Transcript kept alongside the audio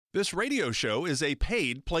This radio show is a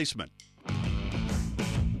paid placement.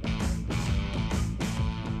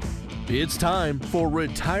 It's time for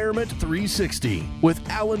Retirement 360 with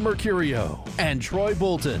Alan Mercurio and Troy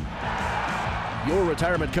Bolton. Your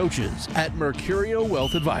retirement coaches at Mercurio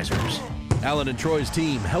Wealth Advisors. Alan and Troy's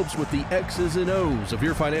team helps with the X's and O's of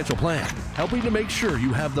your financial plan, helping to make sure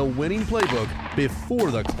you have the winning playbook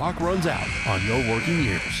before the clock runs out on your working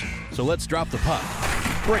years. So let's drop the puck,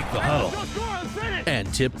 break the huddle,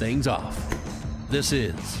 and tip things off. This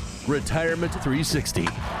is Retirement 360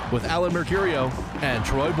 with Alan Mercurio and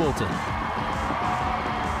Troy Bolton.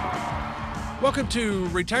 Welcome to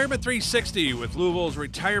Retirement 360 with Louisville's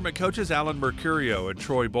retirement coaches Alan Mercurio and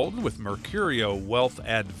Troy Bolton with Mercurio Wealth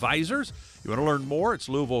Advisors. You want to learn more? It's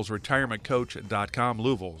Louisville'sRetirementCoach.com,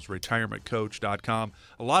 Louisville'sRetirementCoach.com.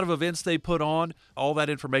 A lot of events they put on. All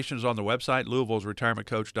that information is on the website,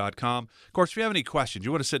 Louisville'sRetirementCoach.com. Of course, if you have any questions,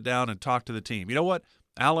 you want to sit down and talk to the team. You know what?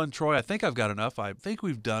 Alan, Troy, I think I've got enough. I think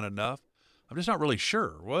we've done enough. I'm just not really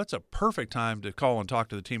sure. Well, that's a perfect time to call and talk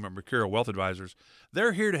to the team at Mercurio Wealth Advisors.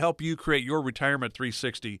 They're here to help you create your Retirement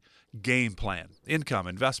 360 game plan. Income,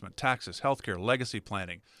 investment, taxes, healthcare, legacy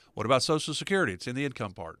planning. What about Social Security? It's in the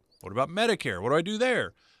income part. What about Medicare? What do I do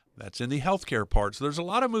there? That's in the healthcare part. So there's a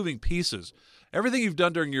lot of moving pieces. Everything you've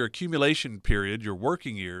done during your accumulation period, your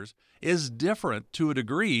working years, is different to a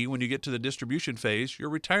degree when you get to the distribution phase, your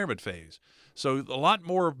retirement phase. So a lot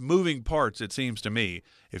more moving parts, it seems to me.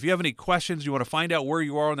 If you have any questions, you want to find out where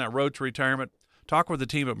you are on that road to retirement, talk with the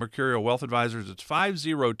team at Mercurio Wealth Advisors. It's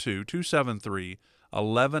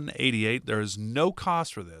 502-273-1188. There is no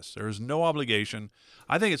cost for this. There is no obligation.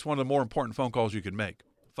 I think it's one of the more important phone calls you can make.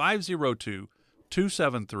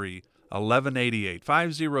 502-273-1188.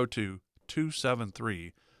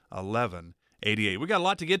 502-273-1188. We got a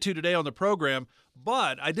lot to get to today on the program,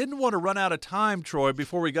 but I didn't want to run out of time, Troy,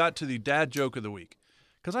 before we got to the dad joke of the week,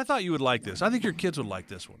 because I thought you would like this. I think your kids would like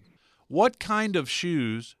this one. What kind of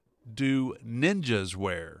shoes do ninjas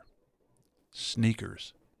wear?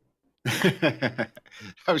 Sneakers. I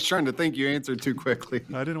was trying to think you answered too quickly.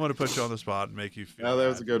 I didn't want to put you on the spot and make you feel No, that bad.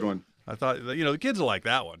 was a good one. I thought, the kids will like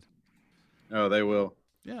that one. Oh, they will.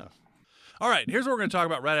 Yeah. All right, here's what we're going to talk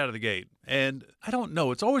about right out of the gate. And I don't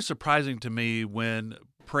know, it's always surprising to me when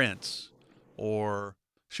Prince or,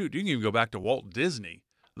 you can even go back to Walt Disney,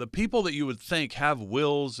 the people that you would think have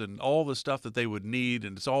wills and all the stuff that they would need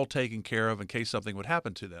and it's all taken care of in case something would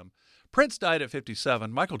happen to them. Prince died at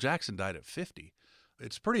 57. Michael Jackson died at 50.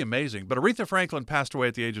 It's pretty amazing. But Aretha Franklin passed away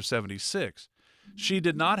at the age of 76. She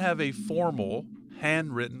did not have a formal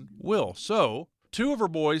handwritten will. So 2 of her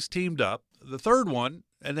boys teamed up. The third one,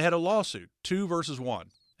 and they had a lawsuit, 2 versus 1.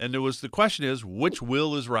 And the question is, which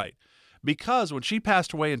will is right? Because when she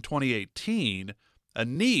passed away in 2018, a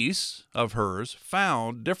niece of hers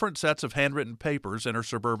found different sets of handwritten papers in her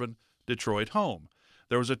suburban Detroit home.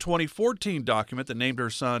 There was a 2014 document that named her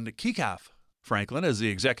son Kekaf Franklin as the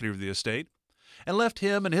executor of the estate and left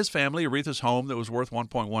him and his family Aretha's home that was worth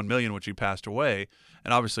 $1.1 million when she passed away,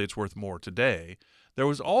 and obviously it's worth more today. There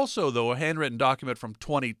was also, though, a handwritten document from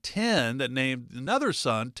 2010 that named another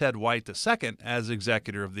son, Ted White II, as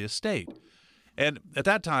executor of the estate. And at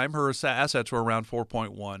that time, her assets were around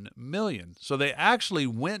 $4.1 million. So they actually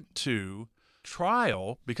went to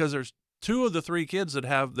trial because there's 2 of the 3 kids they're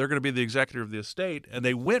going to be the executor of the estate, and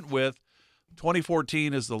they went with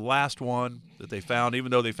 2014 is the last one that they found,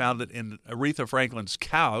 even though they found it in Aretha Franklin's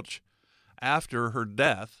couch after her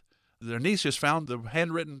death. Their niece just found the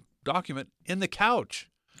handwritten document in the couch.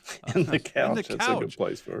 In the couch. In the That's couch. a good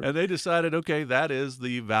place for it. And they decided, okay, that is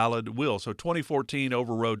the valid will. So 2014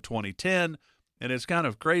 overrode 2010, and it's kind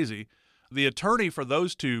of crazy. The attorney for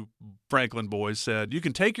those 2 Franklin boys said, you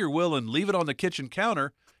can take your will and leave it on the kitchen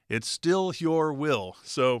counter. It's still your will.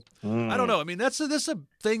 So I don't know. I mean, this is a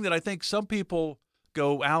thing that I think some people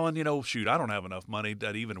go, Alan, I don't have enough money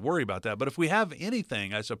to even worry about that. But if we have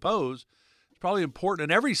anything, I suppose, it's probably important.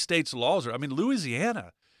 And every state's laws are,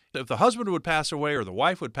 Louisiana, if the husband would pass away or the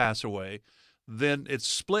wife would pass away, then it's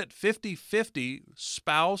split 50-50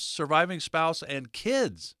 surviving spouse, and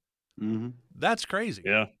kids. Mm-hmm. That's crazy.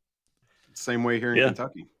 Yeah. Same way here in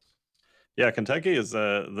Kentucky. Yeah, Kentucky is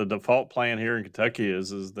the default plan here in Kentucky is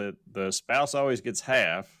that the spouse always gets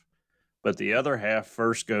half, but the other half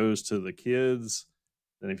first goes to the kids.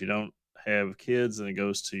 Then if you don't have kids, then it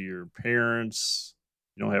goes to your parents.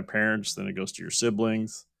 You don't have parents, then it goes to your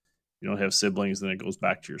siblings. You don't have siblings, then it goes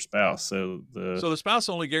back to your spouse. So the spouse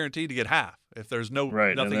only guaranteed to get half if there's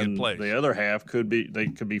nothing in place. The other half could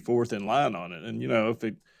be fourth in line on it. And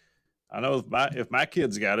I know if my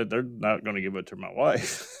kids got it, they're not going to give it to my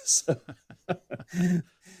wife. So,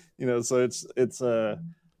 so it's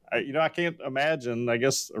I can't imagine. I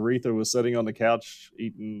guess Aretha was sitting on the couch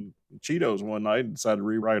eating Cheetos one night and decided to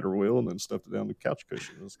rewrite her will and then stuffed it down the couch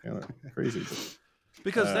cushion. It was kind of crazy.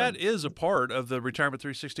 Because that is a part of the Retirement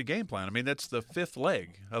 360 game plan. I mean, that's the fifth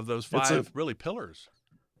leg of those five really pillars.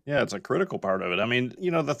 Yeah, it's a critical part of it. I mean,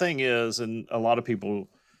 the thing is, and a lot of people,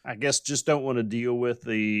 I guess, just don't want to deal with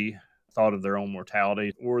the thought of their own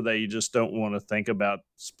mortality, or they just don't want to think about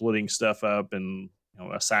splitting stuff up and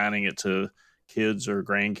assigning it to kids or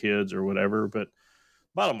grandkids or whatever. But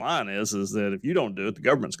bottom line is that if you don't do it, the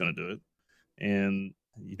government's going to do it, and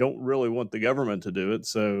you don't really want the government to do it.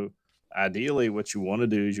 So ideally, what you want to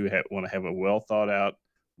do is you want to have a well thought out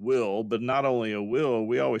will, but not only a will.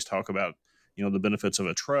 We always talk about the benefits of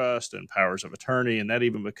a trust and powers of attorney, and that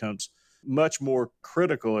even becomes much more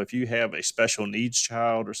critical if you have a special needs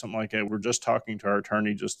child or something like that. We're just talking to our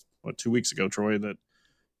attorney 2 weeks ago, Troy, that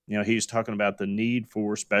he's talking about the need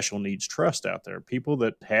for special needs trust out there. People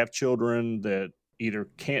that have children that either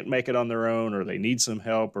can't make it on their own, or they need some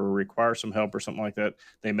help or require some help or something like that.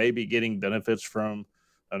 They may be getting benefits from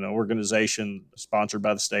an organization sponsored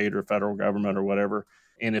by the state or federal government or whatever.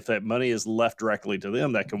 And if that money is left directly to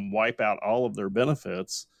them, that can wipe out all of their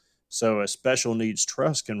benefits. So a special needs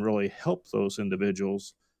trust can really help those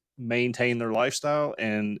individuals maintain their lifestyle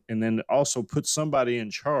and then also put somebody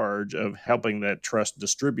in charge of helping that trust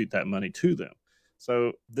distribute that money to them.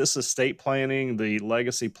 So this estate planning, the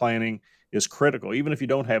legacy planning is critical. Even if you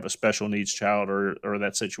don't have a special needs child or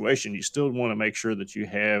that situation, you still want to make sure that you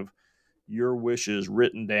have your wishes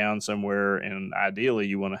written down somewhere. And ideally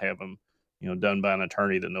you want to have them done by an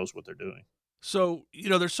attorney that knows what they're doing. So,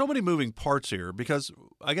 there's so many moving parts here because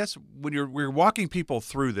I guess when we're walking people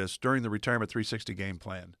through this during the Retirement 360 game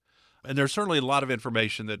plan, and there's certainly a lot of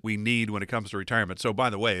information that we need when it comes to retirement. So, by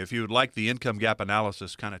the way, if you would like the income gap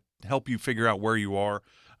analysis, kind of help you figure out where you are,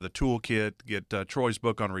 the toolkit, get Troy's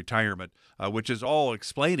book on retirement, which is all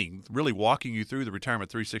explaining, really walking you through the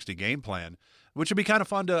Retirement 360 game plan, which would be kind of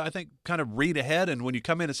fun to, I think, kind of read ahead. And when you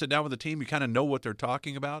come in and sit down with the team, you kind of know what they're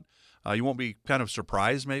talking about. You won't be kind of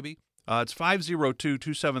surprised, maybe. It's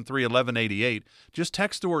 502-273-1188. Just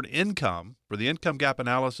text the word income for the income gap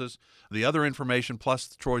analysis, the other information, plus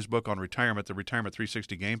Troy's book on retirement, the Retirement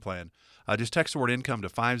 360 game plan. Just text the word income to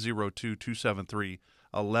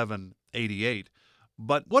 502-273-1188.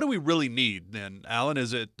 But what do we really need then, Alan?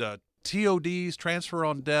 Is it TODs, transfer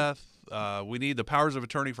on death? We need the powers of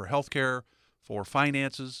attorney for healthcare, for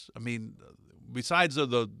finances. I mean, besides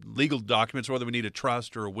the legal documents, whether we need a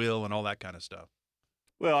trust or a will and all that kind of stuff.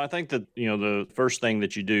 Well, I think that, the first thing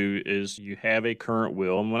that you do is you have a current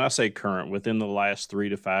will. And when I say current, within the last 3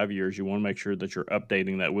 to 5 years, you want to make sure that you're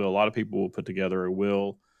updating that will. A lot of people will put together a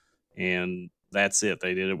will and that's it.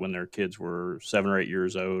 They did it when their kids were 7 or 8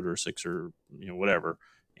 years old or 6 or, whatever.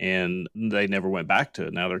 And they never went back to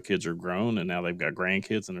it. Now their kids are grown and now they've got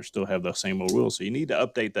grandkids and they still have the same old will. So you need to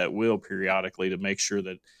update that will periodically to make sure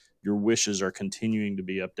that your wishes are continuing to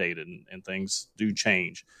be updated and things do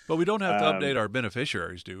change. But we don't have to update our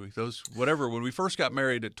beneficiaries, do we? When we first got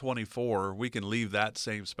married at 24, we can leave that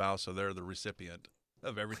same spouse so they're the recipient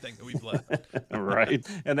of everything that we've left. Right.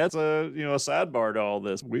 And that's a sidebar to all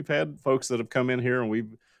this. We've had folks that have come in here and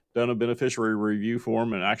we've done a beneficiary review for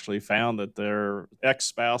them and actually found that their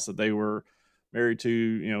ex-spouse that they were married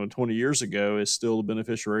to, 20 years ago is still a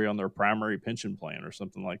beneficiary on their primary pension plan or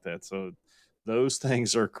something like that. So those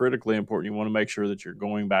things are critically important. You want to make sure that you're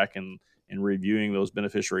going back and reviewing those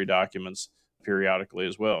beneficiary documents periodically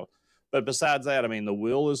as well. But besides that, I mean, the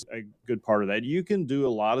will is a good part of that. You can do a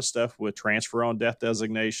lot of stuff with transfer on death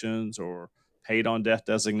designations or paid on death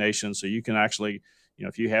designations. So you can actually,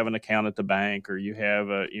 if you have an account at the bank or you have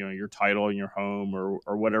your title in your home or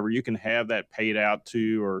whatever, you can have that paid out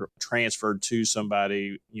to or transferred to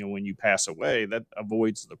somebody, when you pass away. That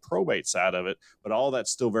avoids the probate side of it, but all that's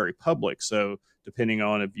still very public. So depending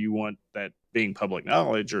on if you want that being public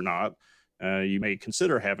knowledge or not, you may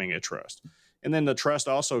consider having a trust. And then the trust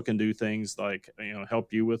also can do things like,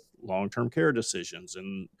 help you with long-term care decisions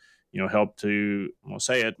and, help to,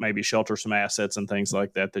 maybe shelter some assets and things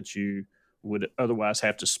like that you would otherwise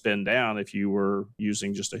have to spend down if you were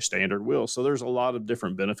using just a standard will. So there's a lot of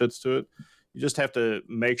different benefits to it. You just have to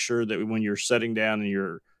make sure that when you're sitting down and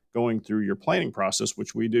you're going through your planning process,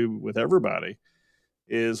 which we do with everybody,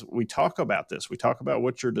 is we talk about this. We talk about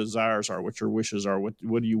what your desires are, what your wishes are, what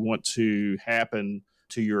do you want to happen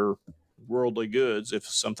to your worldly goods if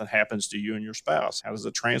something happens to you and your spouse? How does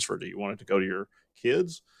it transfer? Do you want it to go to your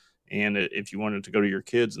kids? And if you want it to go to your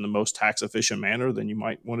kids in the most tax efficient manner, then you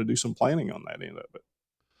might want to do some planning on that end of it.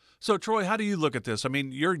 So, Troy, how do you look at this? I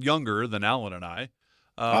mean, you're younger than Alan and I.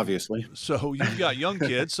 Obviously. So you've got young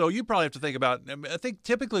kids, so you probably have to think about, I think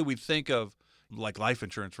typically we think of like life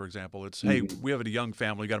insurance, for example. It's, hey, we have a young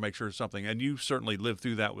family, got to make sure something. And you certainly lived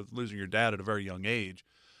through that with losing your dad at a very young age.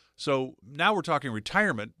 So now we're talking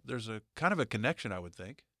retirement. There's a kind of a connection, I would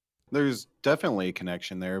think. There's definitely a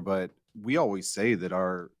connection there, but we always say that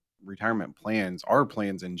our retirement plans, our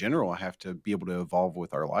plans in general, have to be able to evolve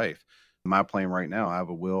with our life. My plan right now, I have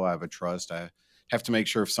a will, I have a trust. I have to make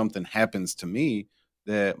sure if something happens to me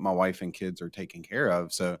that my wife and kids are taken care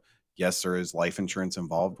of. So, yes, there is life insurance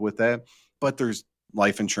involved with that, but there's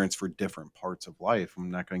life insurance for different parts of life.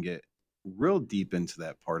 I'm not going to get real deep into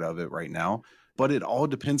that part of it right now, but it all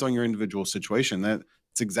depends on your individual situation. That's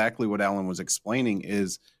exactly what Alan was explaining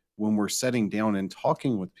is when we're sitting down and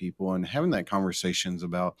talking with people and having that conversations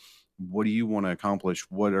about what do you want to accomplish?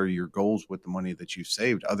 What are your goals with the money that you've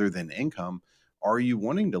saved other than income? Are you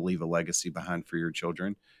wanting to leave a legacy behind for your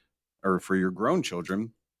children or for your grown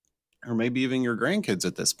children, or maybe even your grandkids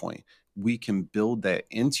at this point? We can build that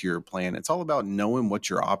into your plan. It's all about knowing what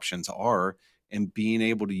your options are and being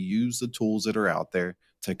able to use the tools that are out there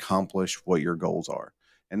to accomplish what your goals are.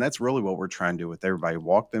 And that's really what we're trying to do with everybody.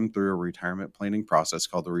 Walk them through a retirement planning process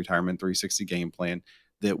called the Retirement 360 Game Plan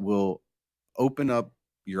that will open up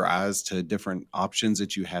your eyes to different options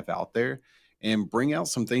that you have out there and bring out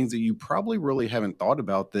some things that you probably really haven't thought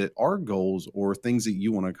about that are goals or things that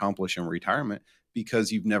you want to accomplish in retirement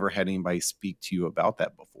because you've never had anybody speak to you about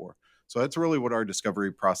that before. So that's really what our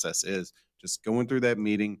discovery process is. Just going through that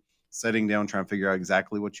meeting, sitting down, trying to figure out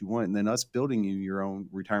exactly what you want, and then us building you your own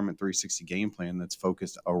Retirement 360 game plan that's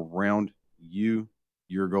focused around you,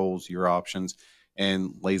 your goals, your options,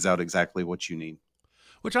 and lays out exactly what you need.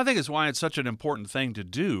 Which I think is why it's such an important thing to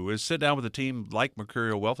do is sit down with a team like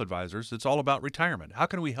Mercurial Wealth Advisors. It's all about retirement. How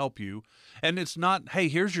can we help you? And it's not, hey,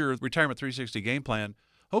 here's your Retirement 360 game plan.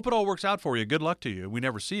 Hope it all works out for you. Good luck to you. We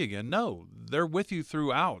never see you again. No, they're with you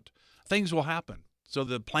throughout. Things will happen. So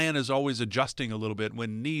the plan is always adjusting a little bit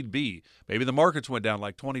when need be. Maybe the markets went down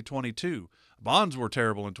like 2022. Bonds were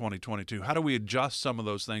terrible in 2022. How do we adjust some of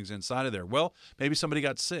those things inside of there? Well, maybe somebody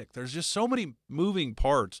got sick. There's just so many moving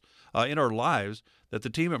parts in our lives that the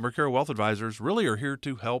team at Mercurial Wealth Advisors really are here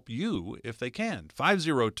to help you if they can.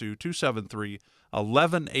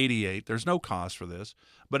 502-273-1188. There's no cost for this,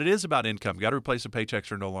 but it is about income. Got to replace the paychecks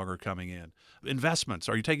that are no longer coming in. Investments.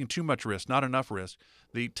 Are you taking too much risk? Not enough risk.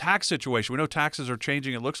 The tax situation. We know taxes are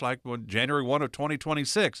changing, it looks like, on January 1 of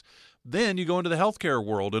 2026. Then you go into the healthcare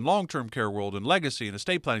world and long-term care world and legacy and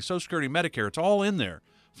estate planning, Social Security, Medicare. It's all in there.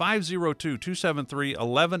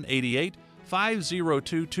 502-273-1188.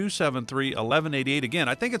 502-273-1188. Again,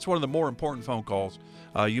 I think it's one of the more important phone calls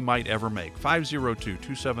you might ever make.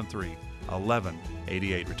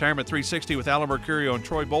 502-273-1188. Retirement 360 with Alan Mercurio and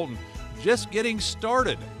Troy Bolton. Just getting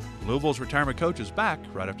started. Louisville's Retirement Coach is back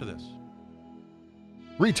right after this.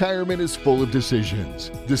 Retirement is full of decisions.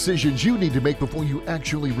 Decisions you need to make before you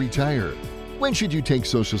actually retire. When should you take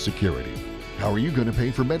Social Security? How are you going to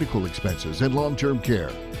pay for medical expenses and long-term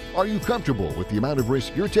care? Are you comfortable with the amount of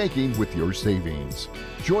risk you're taking with your savings?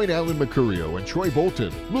 Join Alan Mercurio and Troy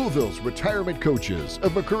Bolton, Louisville's retirement coaches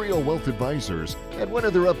of Mercurio Wealth Advisors, at one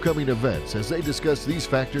of their upcoming events as they discuss these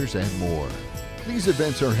factors and more. These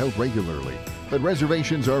events are held regularly, but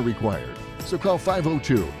reservations are required. So call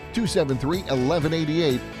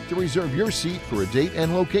 502-273-1188 to reserve your seat for a date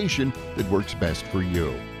and location that works best for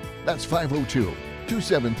you. That's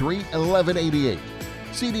 502-273-1188.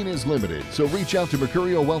 Seating is limited, so reach out to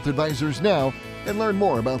Mercurio Wealth Advisors now and learn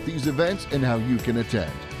more about these events and how you can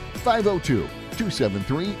attend.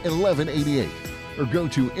 502-273-1188 or go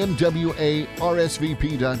to mwarsvp.com.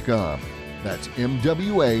 That's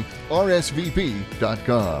mwarsvp.com.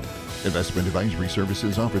 Investment advisory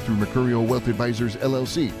services offered through Mercurio Wealth Advisors,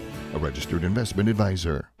 LLC, a registered investment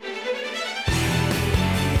advisor.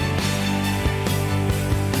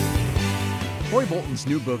 Troy Bolton's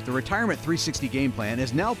new book, The Retirement 360 Game Plan,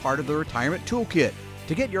 is now part of the Retirement Toolkit.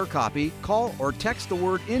 To get your copy, call or text the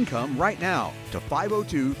word income right now to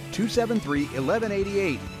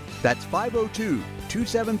 502-273-1188. That's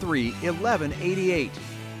 502-273-1188.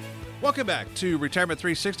 Welcome back to Retirement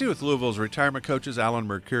 360 with Louisville's retirement coaches Alan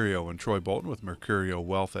Mercurio and Troy Bolton with Mercurio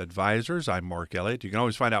Wealth Advisors. I'm Mark Elliott. You can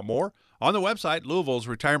always find out more on the website,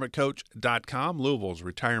 Louisville'sRetirementCoach.com,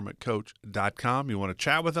 Louisville'sRetirementCoach.com. You want to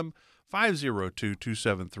chat with them,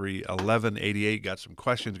 502-273-1188. Got some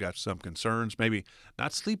questions, got some concerns, maybe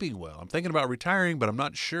not sleeping well. I'm thinking about retiring, but I'm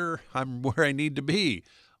not sure I'm where I need to be.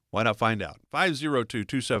 Why not find out?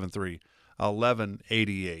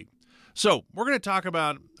 502-273-1188. So we're going to talk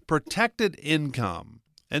about protected income.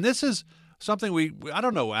 And this is something I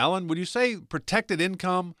don't know, Alan, would you say protected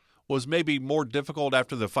income was maybe more difficult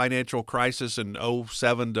after the financial crisis in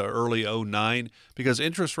 '07 to early '09 because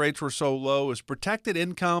interest rates were so low? Is protected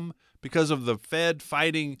income, because of the Fed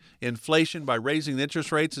fighting inflation by raising the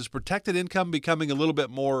interest rates, is protected income becoming a little bit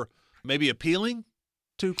more maybe appealing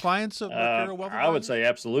to clients of Mercurial Wealth I would Advisors? say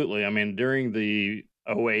absolutely. I mean, during the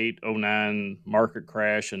 '08, '09 market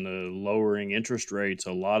crash and the lowering interest rates,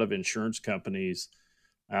 a lot of insurance companies,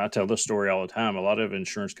 I tell this story all the time, a lot of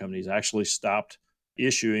insurance companies actually stopped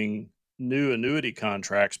issuing new annuity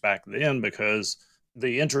contracts back then because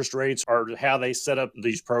the interest rates are how they set up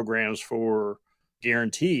these programs for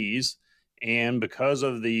guarantees. And because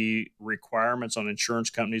of the requirements on insurance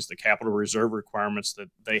companies, the capital reserve requirements that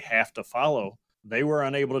they have to follow, they were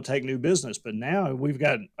unable to take new business. But now we've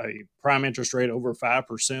got a prime interest rate over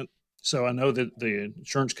 5%. So I know that the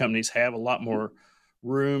insurance companies have a lot more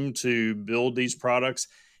room to build these products,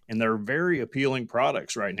 and they're very appealing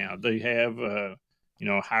products right now. They have,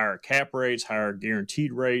 higher cap rates, higher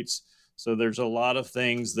guaranteed rates. So there's a lot of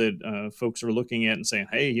things that folks are looking at and saying,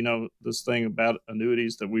 hey, this thing about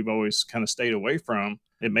annuities that we've always kind of stayed away from,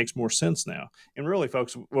 it makes more sense now. And really,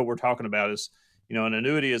 folks, what we're talking about is, an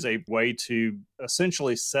annuity is a way to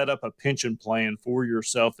essentially set up a pension plan for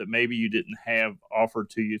yourself that maybe you didn't have offered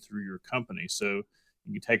to you through your company. So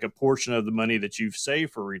you can take a portion of the money that you've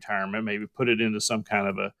saved for retirement, maybe put it into some kind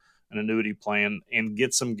of an annuity plan and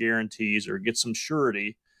get some guarantees or get some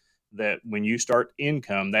surety that when you start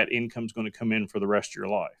income, that income is going to come in for the rest of your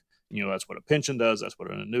life. That's what a pension does. That's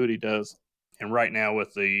what an annuity does. And right now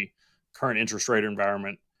with the current interest rate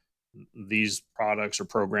environment, these products or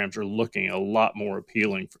programs are looking a lot more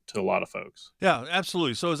appealing to a lot of folks. Yeah,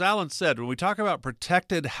 absolutely. So as Alan said, when we talk about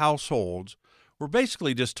protected households, we're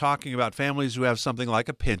basically just talking about families who have something like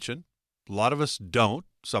a pension. A lot of us don't.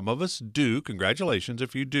 Some of us do. Congratulations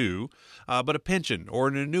if you do. But a pension or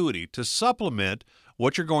an annuity to supplement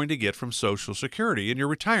what you're going to get from Social Security in your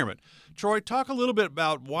retirement. Troy, talk a little bit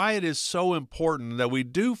about why it is so important that we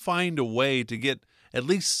do find a way to get at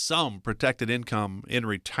least some protected income in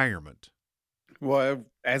retirement. Well,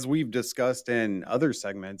 as we've discussed in other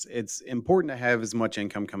segments, it's important to have as much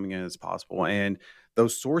income coming in as possible. And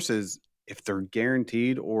those sources, if they're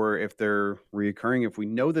guaranteed or if they're reoccurring, if we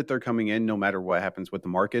know that they're coming in no matter what happens with the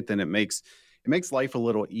market, then it makes life a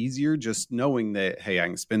little easier just knowing that, hey, I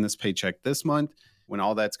can spend this paycheck this month. When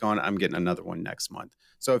all that's gone, I'm getting another one next month.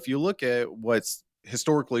 So if you look at what's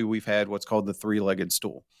historically we've had what's called the three-legged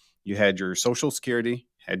stool. You had your Social Security,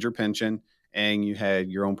 had your pension, and you had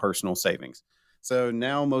your own personal savings. So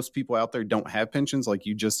now most people out there don't have pensions, like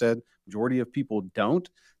you just said. Majority of people don't.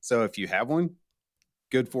 So if you have one,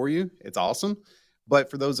 good for you. It's awesome. But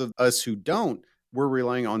for those of us who don't, we're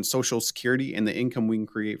relying on Social Security and the income we can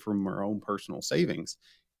create from our own personal savings.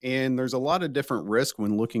 And there's a lot of different risk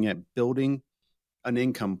when looking at building an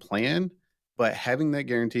income plan, but having that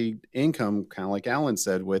guaranteed income, kind of like Alan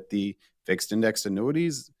said, with the fixed index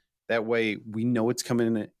annuities, that way we know it's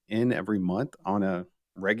coming in every month on a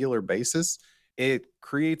regular basis. It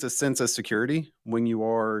creates a sense of security when you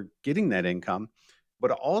are getting that income,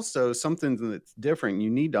 but also something that's different.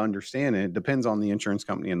 You need to understand, and it depends on the insurance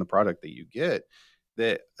company and the product that you get,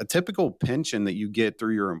 that a typical pension that you get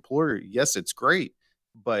through your employer, yes, it's great,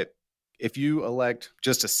 but if you elect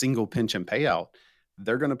just a single pension payout,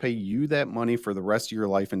 they're going to pay you that money for the rest of your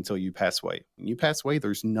life until you pass away. When you pass away,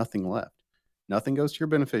 there's nothing left. Nothing goes to your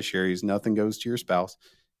beneficiaries. Nothing goes to your spouse.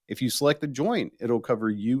 If you select the joint, it'll cover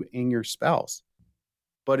you and your spouse.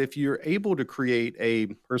 But if you're able to create a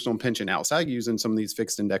personal pension outside using some of these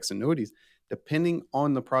fixed index annuities, depending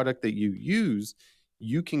on the product that you use,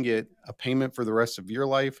 you can get a payment for the rest of your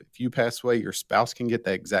life. If you pass away, your spouse can get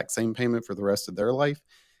that exact same payment for the rest of their life.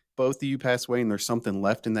 Both of you pass away and there's something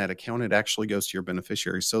left in that account, it actually goes to your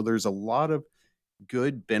beneficiary. So there's a lot of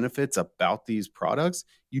good benefits about these products.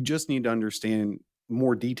 You just need to understand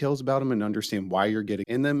more details about them and understand why you're getting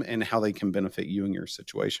in them and how they can benefit you in your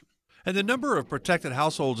situation. And the number of protected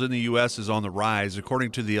households in the U.S. is on the rise,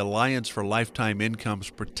 according to the Alliance for Lifetime Income's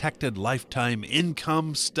Protected Lifetime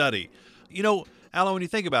Income Study. Alan, when you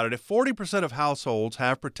think about it, if 40% of households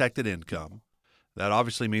have protected income, that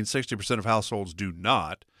obviously means 60% of households do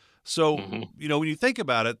not. So, when you think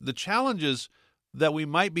about it, the challenges that we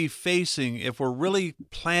might be facing if we're really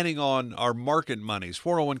planning on our market monies,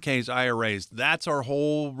 401ks, IRAs, that's our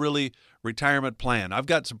whole really retirement plan. I've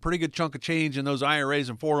got some pretty good chunk of change in those IRAs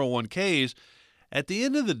and 401ks. At the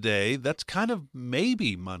end of the day, that's kind of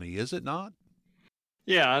maybe money, is it not?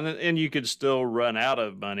 Yeah, and you could still run out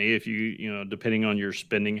of money if depending on your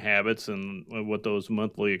spending habits and what those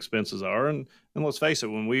monthly expenses are. And let's face it,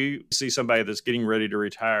 when we see somebody that's getting ready to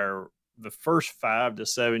retire, the first 5 to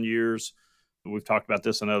 7 years we've talked about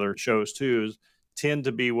this in other shows too, is tend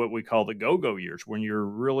to be what we call the go-go years, when you're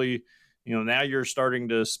really, now you're starting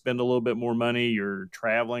to spend a little bit more money, you're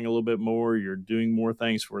traveling a little bit more, you're doing more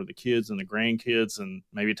things for the kids and the grandkids and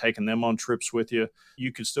maybe taking them on trips with you.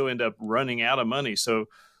 You could still end up running out of money. So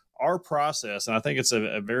our process, and I think it's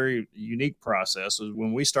a very unique process, is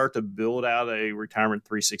when we start to build out a retirement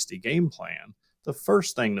 360 game plan, the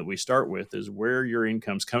first thing that we start with is where your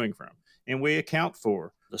income's coming from. And we account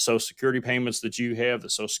for the Social Security payments that you have, the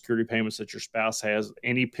Social Security payments that your spouse has,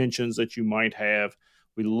 any pensions that you might have.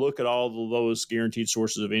 We look at all of those guaranteed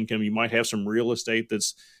sources of income. You might have some real estate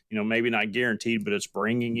that's, maybe not guaranteed, but it's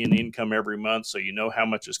bringing in income every month, so you know how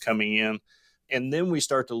much is coming in. And then we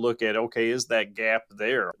start to look at, okay, is that gap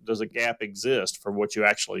there? Does a gap exist for what you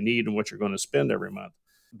actually need and what you're going to spend every month?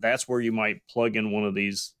 That's where you might plug in one of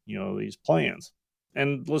these, these plans.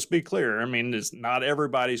 And let's be clear, it's not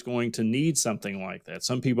everybody's going to need something like that.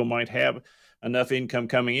 Some people might have enough income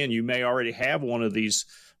coming in. You may already have one of these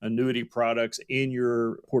annuity products in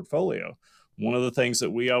your portfolio. One of the things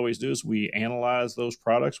that we always do is we analyze those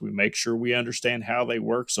products. We make sure we understand how they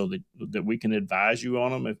work so that we can advise you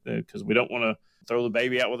on them, because we don't want to throw the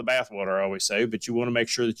baby out with the bathwater, I always say, but you want to make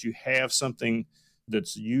sure that you have something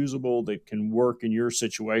that's usable, that can work in your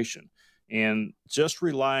situation. And just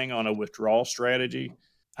relying on a withdrawal strategy,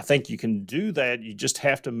 I think you can do that. You just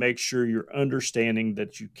have to make sure you're understanding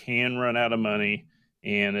that you can run out of money.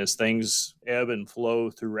 And as things ebb and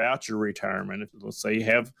flow throughout your retirement, let's say you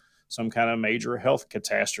have some kind of major health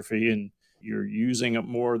catastrophe and you're using up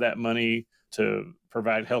more of that money to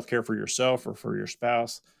provide health care for yourself or for your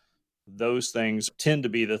spouse, those things tend to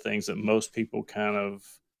be the things that most people kind of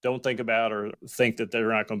don't think about or think that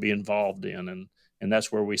they're not going to be involved in. And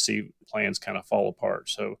that's where we see plans kind of fall apart.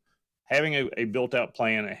 So having a built-out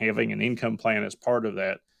plan and having an income plan as part of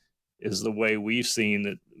that is the way we've seen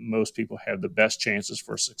that most people have the best chances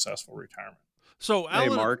for successful retirement. So, Hey,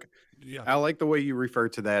 Alan, Mark, I like the way you refer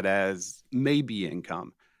to that as maybe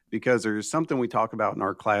income, because there's something we talk about in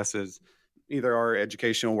our classes, either our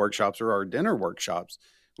educational workshops or our dinner workshops.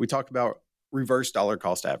 We talk about reverse dollar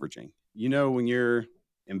cost averaging. When you're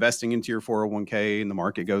investing into your 401k and the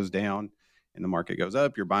market goes down and the market goes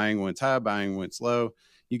up, you're buying when it's high, buying when it's low,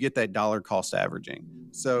 you get that dollar cost averaging.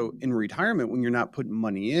 So in retirement, when you're not putting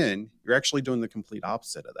money in, you're actually doing the complete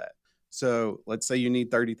opposite of that. So let's say you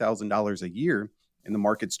need $30,000 a year and the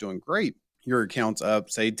market's doing great. Your account's up,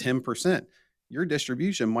 say 10%. Your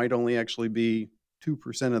distribution might only actually be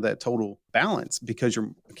 2% of that total balance because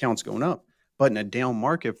your account's going up. But in a down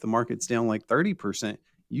market, if the market's down like 30%,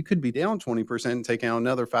 you could be down 20% and take out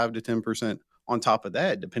another 5 to 10% on top of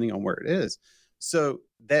that, depending on where it is. So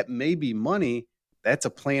that may be money. That's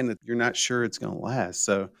a plan that you're not sure it's going to last.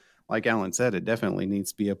 So like Alan said, it definitely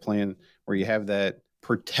needs to be a plan where you have that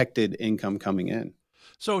protected income coming in.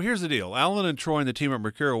 So here's the deal. Alan and Troy and the team at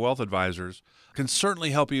Mercurio Wealth Advisors can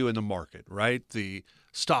certainly help you in the market, right? The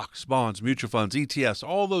stocks, bonds, mutual funds, ETFs,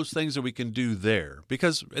 all those things that we can do there.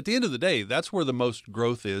 Because at the end of the day, that's where the most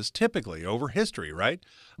growth is typically over history, right?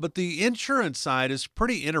 But the insurance side is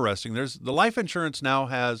pretty interesting. There's the life insurance now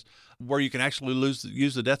has where you can actually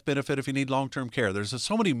use the death benefit if you need long-term care. There's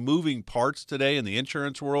so many moving parts today in the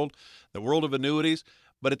insurance world, the world of annuities.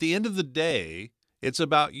 But at the end of the day, it's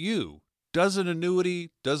about you. Does an annuity,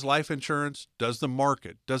 does life insurance, does the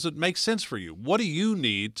market, does it make sense for you? What do you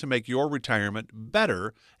need to make your retirement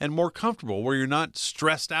better and more comfortable where you're not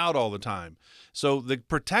stressed out all the time? So the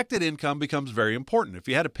protected income becomes very important. If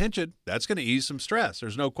you had a pension, that's going to ease some stress.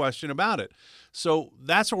 There's no question about it. So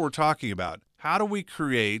that's what we're talking about. How do we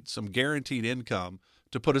create some guaranteed income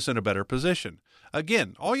to put us in a better position?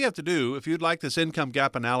 Again, all you have to do, if you'd like this income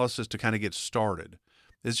gap analysis to kind of get started,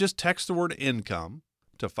 is just text the word income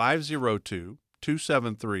to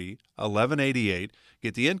 502-273-1188.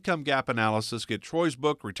 Get the income gap analysis, get Troy's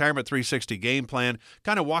book, Retirement 360 Game Plan,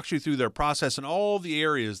 kind of walks you through their process and all the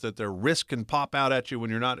areas that their risk can pop out at you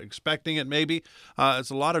when you're not expecting it maybe.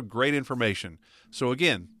 It's a lot of great information. So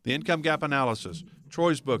again, the income gap analysis,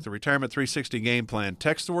 Troy's book, the Retirement 360 Game Plan,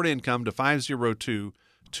 text the word income to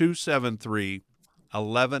 502-273-1188.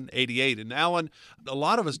 And Alan, a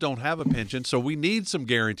lot of us don't have a pension, so we need some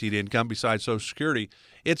guaranteed income besides Social Security.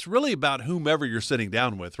 It's really about whomever you're sitting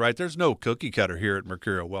down with, right? There's no cookie cutter here at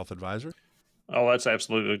Mercurio Wealth Advisors. Oh, that's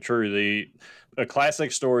absolutely true. A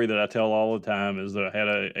classic story that I tell all the time is that I had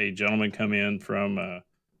a gentleman come in from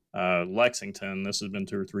Lexington. This has been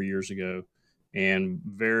 2 or 3 years ago, and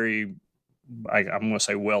I'm going to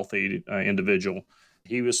say wealthy individual.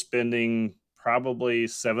 He was spending probably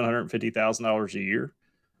 $750,000 a year,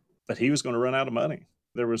 but he was going to run out of money.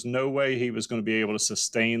 There was no way he was going to be able to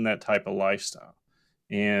sustain that type of lifestyle.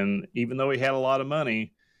 And even though he had a lot of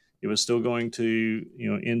money, it was still going to,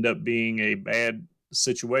 end up being a bad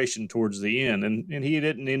situation towards the end. And he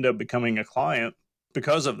didn't end up becoming a client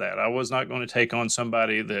because of that. I was not going to take on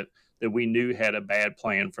somebody that we knew had a bad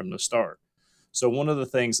plan from the start. So one of the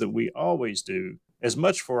things that we always do, as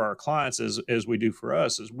much for our clients as we do for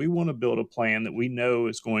us, is we want to build a plan that we know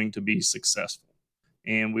is going to be successful.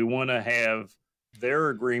 And we want to have their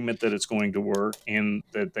agreement that it's going to work and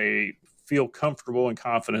that they feel comfortable and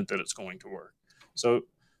confident that it's going to work. So,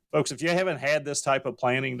 folks, if you haven't had this type of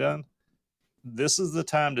planning done, this is the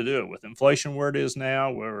time to do it. With inflation where it is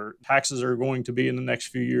now, where taxes are going to be in the next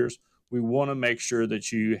few years, we want to make sure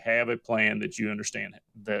that you have a plan that you understand,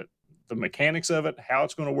 that the mechanics of it, how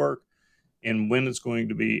it's going to work, and when it's going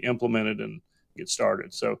to be implemented and get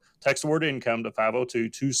started. So text the word income to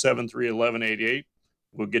 502-273-1188.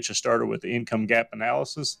 We'll get you started with the income gap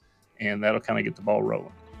analysis, and that'll kind of get the ball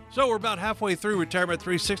rolling. So we're about halfway through Retirement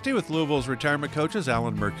 360 with Louisville's retirement coaches,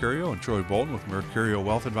 Alan Mercurio and Troy Bolton with Mercurio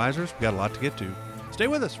Wealth Advisors. We've got a lot to get to. Stay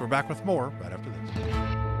with us. We're back with more right after this.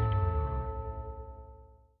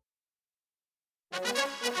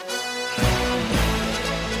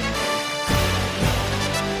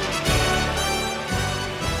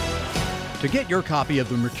 To get your copy of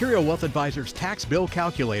the Mercurio Wealth Advisors Tax Bill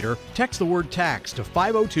Calculator, text the word tax to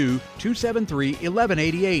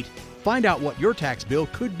 502-273-1188. Find out what your tax bill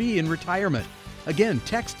could be in retirement. Again,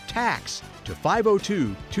 text TAX to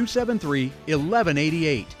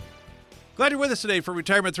 502-273-1188. Glad you're with us today for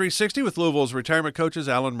Retirement 360 with Louisville's retirement coaches,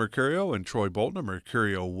 Alan Mercurio and Troy Bolton of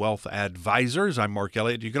Mercurio Wealth Advisors. I'm Mark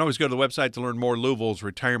Elliott. You can always go to the website to learn more,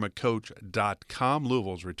 Louisville'sRetirementCoach.com,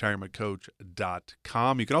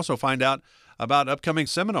 Louisville'sRetirementCoach.com. You can also find out about upcoming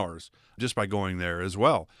seminars just by going there as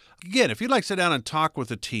well. Again, if you'd like to sit down and talk with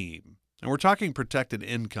a team, and we're talking protected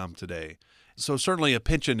income today, so certainly a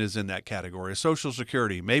pension is in that category, a Social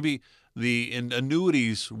Security, maybe the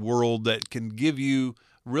annuities world that can give you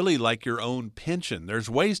really like your own pension. There's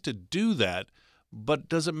ways to do that, but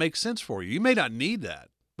does it make sense for you? You may not need that,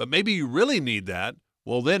 but maybe you really need that.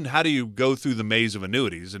 Well, then how do you go through the maze of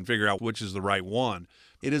annuities and figure out which is the right one?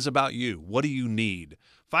 It is about you. What do you need?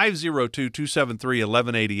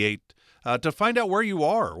 502-273-1188 to find out where you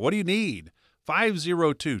are. What do you need?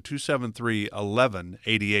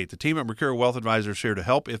 502-273-1188. The team at Mercurio Wealth Advisors is here to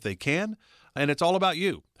help if they can, and it's all about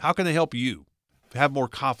you. How can they help you have more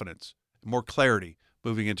confidence, more clarity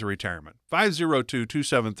moving into retirement?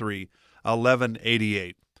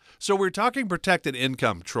 502-273-1188. So we're talking protected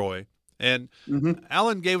income, Troy, and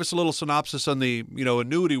Alan gave us a little synopsis on the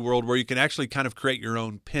annuity world where you can actually kind of create your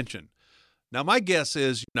own pension. Now, my guess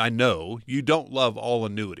is, I know you don't love all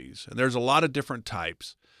annuities, and there's a lot of different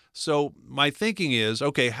types. So my thinking is,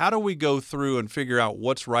 okay, how do we go through and figure out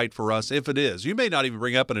what's right for us if it is? You may not even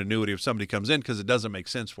bring up an annuity if somebody comes in because it doesn't make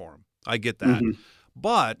sense for them. I get that.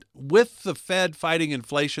 But with the Fed fighting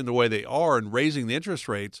inflation the way they are and raising the interest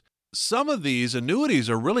rates, some of these annuities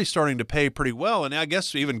are really starting to pay pretty well. And I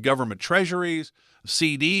guess even government treasuries,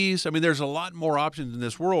 CDs. I mean, there's a lot more options in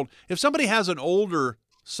this world. If somebody has an older,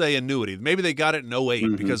 say, annuity, maybe they got it in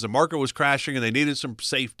 08 because the market was crashing and they needed some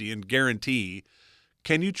safety and guarantee.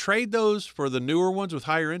 Can you trade those for the newer ones with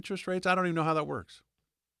higher interest rates? I don't even know how that works.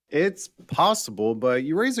 It's possible, but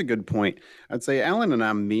you raise a good point. I'd say Alan and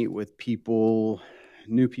I meet with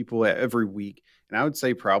new people every week, and I would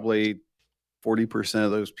say probably 40% of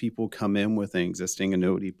those people come in with an existing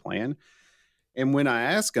annuity plan. And when I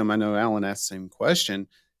ask them, I know Alan asked the same question,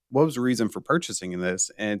 what was the reason for purchasing this?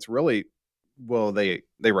 And it's really, well, they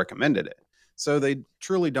recommended it. So they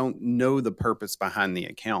truly don't know the purpose behind the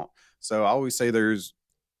account. So I always say there's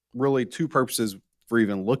really two purposes for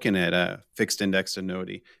even looking at a fixed indexed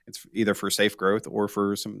annuity. It's either for safe growth or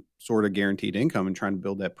for some sort of guaranteed income and trying to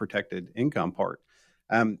build that protected income part.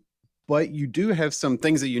 But you do have some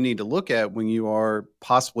things that you need to look at when you are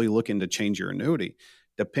possibly looking to change your annuity.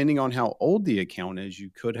 Depending on how old the account is, you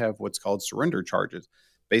could have what's called surrender charges.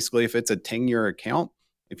 Basically, if it's a 10-year account,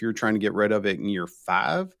 if you're trying to get rid of it in year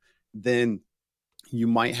 5, then you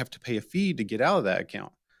might have to pay a fee to get out of that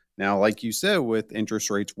account. Now, like you said, with interest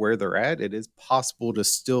rates where they're at, it is possible to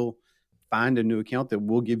still find a new account that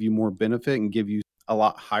will give you more benefit and give you a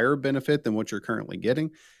lot higher benefit than what you're currently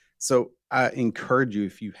getting. So I encourage you,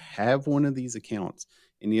 if you have one of these accounts,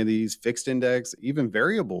 any of these fixed index, even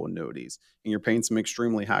variable annuities, and you're paying some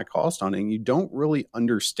extremely high cost on it, and you don't really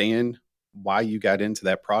understand why you got into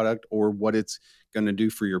that product or what it's going to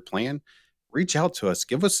do for your plan, reach out to us.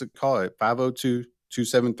 Give us a call at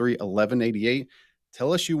 502-273-1188.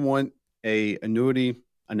 Tell us you want a annuity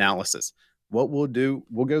analysis. What we'll do,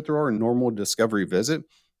 we'll go through our normal discovery visit,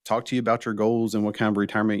 talk to you about your goals and what kind of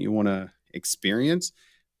retirement you want to experience,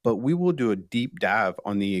 but we will do a deep dive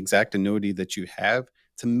on the exact annuity that you have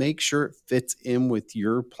to make sure it fits in with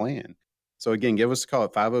your plan. So again, give us a call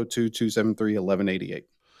at 502-273-1188.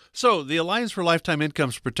 So, the Alliance for Lifetime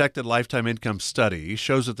Income's Protected Lifetime Income Study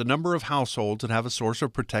shows that the number of households that have a source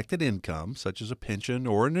of protected income, such as a pension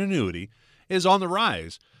or an annuity, is on the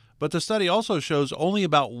rise. But the study also shows only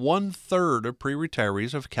about 1/3 of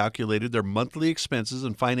pre-retirees have calculated their monthly expenses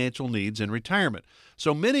and financial needs in retirement.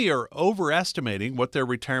 So many are overestimating what their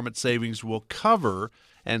retirement savings will cover,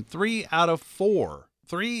 and 3 out of 4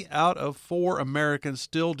 Americans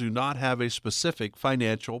still do not have a specific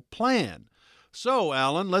financial plan. So,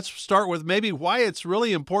 Alan, let's start with maybe why it's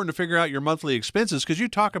really important to figure out your monthly expenses, because you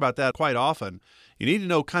talk about that quite often. You need to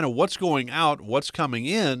know kind of what's going out, what's coming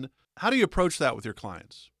in. How do you approach that with your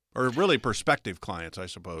clients? Or really prospective clients, I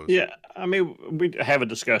suppose. Yeah, I mean, we have a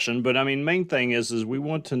discussion, but I mean, main thing is we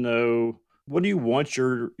want to know, what do you want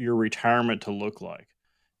your retirement to look like?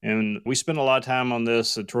 And we spend a lot of time on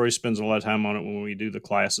this. Troy spends a lot of time on it when we do the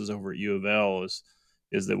classes over at U of L, is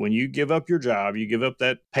that when you give up your job, you give up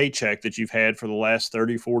that paycheck that you've had for the last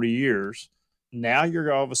 30, 40 years, now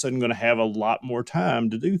you're all of a sudden going to have a lot more time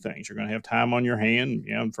to do things. You're going to have time on your hand.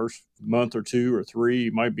 You know, the first month or 2 or 3,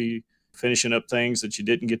 you might be finishing up things that you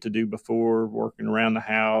didn't get to do before, working around the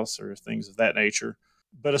house or things of that nature.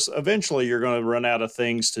 But eventually you're going to run out of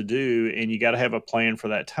things to do, and you got to have a plan for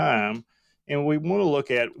that time. And we want to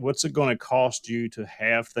look at, what's it going to cost you to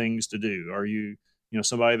have things to do? Are you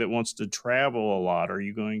somebody that wants to travel a lot? Are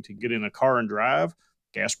you going to get in a car and drive?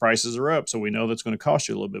 Gas prices are up, so we know that's going to cost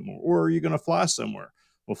you a little bit more. Or are you going to fly somewhere?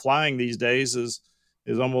 Well, flying these days is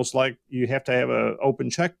almost like you have to have an open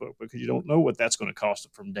checkbook, because you don't know what that's going to cost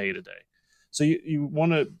from day to day. So you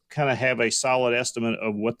want to kind of have a solid estimate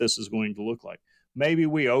of what this is going to look like. Maybe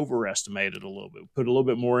we overestimate it a little bit, put a little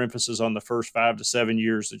bit more emphasis on the first 5 to 7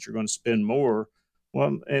 years that you're going to spend more.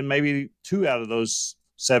 Well, and maybe 2 out of those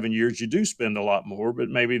 7 years you do spend a lot more, but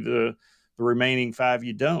maybe the remaining 5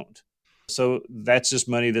 you don't. So that's just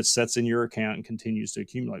money that sits in your account and continues to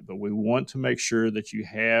accumulate. But we want to make sure that you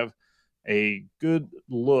have a good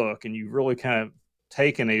look, and you've really kind of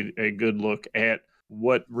taken a good look at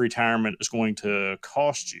what retirement is going to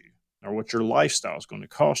cost you, or what your lifestyle is going to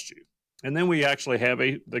cost you. And then we actually have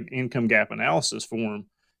the income gap analysis form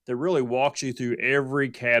that really walks you through every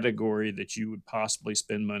category that you would possibly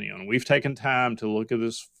spend money on. We've taken time to look at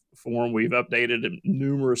this form. We've updated it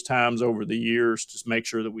numerous times over the years to make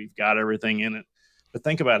sure that we've got everything in it. But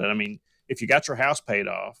think about it. I mean, if you got your house paid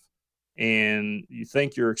off and you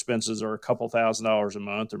think your expenses are a couple $1,000s a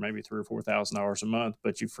month, or maybe $3,000 or $4,000 a month,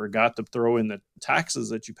 but you forgot to throw in the taxes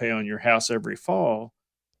that you pay on your house every fall,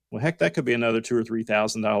 well, heck, that could be another $2,000 or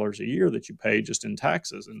 $3,000 a year that you pay just in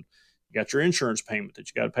taxes. And you got your insurance payment that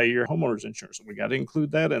you got to pay your homeowner's insurance, and we got to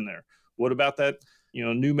include that in there. What about that,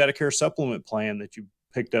 new Medicare supplement plan that you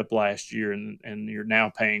picked up last year and you're now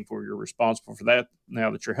paying for? You're responsible for that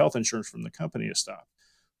now that your health insurance from the company has stopped.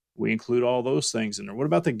 We include all those things in there. What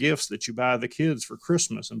about the gifts that you buy the kids for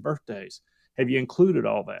Christmas and birthdays? Have you included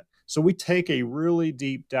all that? So we take a really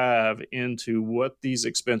deep dive into what these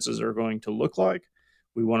expenses are going to look like.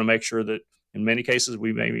 We want to make sure that, in many cases,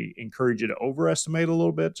 we maybe encourage you to overestimate a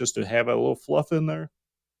little bit just to have a little fluff in there.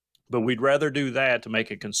 But we'd rather do that to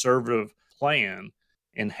make a conservative plan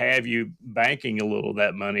and have you banking a little of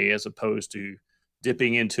that money, as opposed to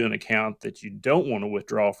dipping into an account that you don't want to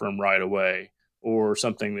withdraw from right away, or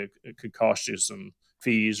something that could cost you some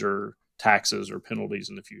fees or taxes or penalties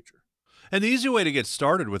in the future. And the easy way to get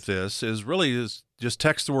started with this is just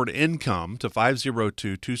text the word income to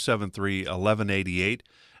 502-273-1188,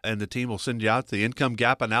 and the team will send you out the income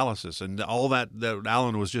gap analysis and all that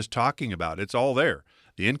Alan was just talking about. It's all there.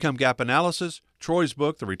 The income gap analysis, Troy's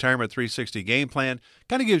book, The Retirement 360 Game Plan,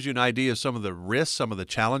 kind of gives you an idea of some of the risks, some of the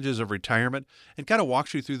challenges of retirement, and kind of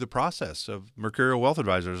walks you through the process of Mercurial Wealth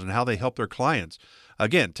Advisors and how they help their clients.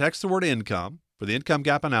 Again, text the word income for the income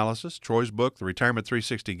gap analysis, Troy's book, The Retirement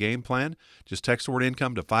 360 Game Plan. Just text the word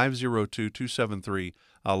income to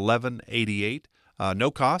 502-273-1188.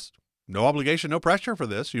 No cost, no obligation, no pressure for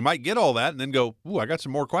this. You might get all that and then go, ooh, I got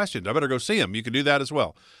some more questions. I better go see them. You can do that as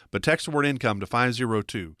well. But text the word income to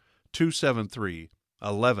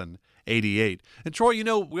 502-273-1188. And Troy,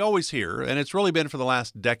 we always hear, and it's really been for the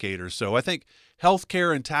last decade or so, I think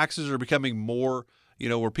healthcare and taxes are becoming more,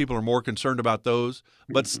 where people are more concerned about those.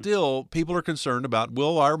 But still, people are concerned about,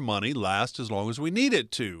 will our money last as long as we need it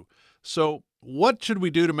to? So what should we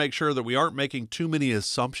do to make sure that we aren't making too many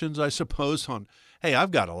assumptions, I suppose, on, hey, I've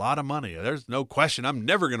got a lot of money. There's no question I'm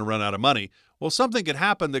never going to run out of money. Well, something could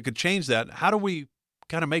happen that could change that. How do we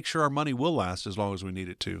kind of make sure our money will last as long as we need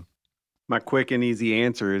it to? My quick and easy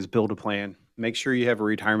answer is build a plan. Make sure you have a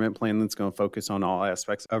retirement plan that's going to focus on all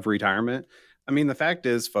aspects of retirement. I mean, the fact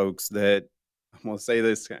is, folks, that I'm going to say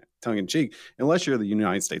this tongue in cheek, unless you're the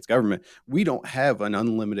United States government, we don't have an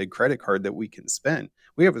unlimited credit card that we can spend.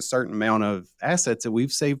 We have a certain amount of assets that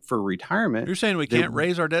we've saved for retirement. You're saying we can't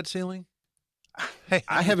raise our debt ceiling? Hey,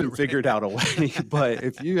 I haven't figured out a way, but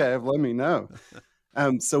if you have, let me know.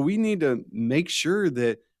 So we need to make sure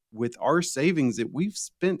that with our savings that we've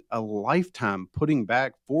spent a lifetime putting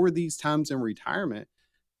back for these times in retirement,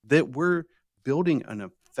 that we're building an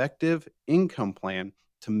effective income plan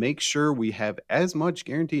to make sure we have as much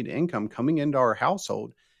guaranteed income coming into our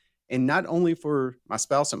household. And not only for my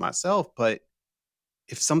spouse and myself, but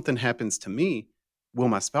if something happens to me, will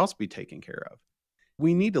my spouse be taken care of?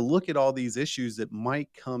 We need to look at all these issues that might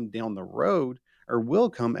come down the road or will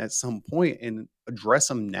come at some point and address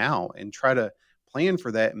them now and try to plan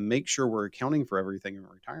for that and make sure we're accounting for everything in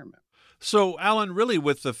retirement. So, Alan, really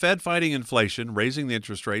with the Fed fighting inflation, raising the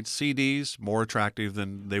interest rates, CDs more attractive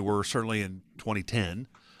than they were certainly in 2010,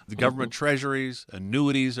 the government treasuries,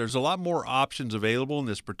 annuities, there's a lot more options available in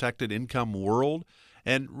this protected income world.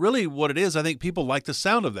 And really what it is, I think people like the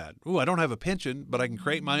sound of that. Ooh, I don't have a pension, but I can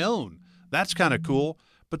create my own. That's kind of cool.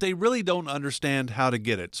 But they really don't understand how to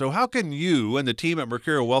get it. So how can you and the team at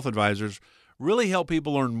Mercurial Wealth Advisors really help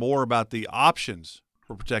people learn more about the options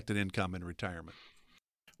for protected income in retirement?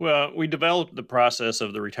 Well, we developed the process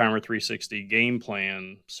of the Retirement 360 game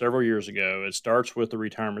plan several years ago. It starts with the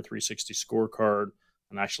Retirement 360 scorecard,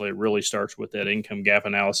 and actually it really starts with that income gap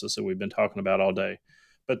analysis that we've been talking about all day.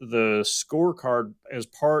 But the scorecard, as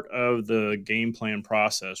part of the game plan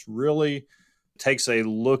process, really takes a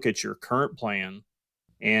look at your current plan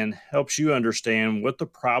and helps you understand what the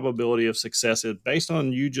probability of success is based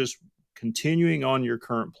on you just continuing on your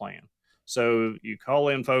current plan. So you call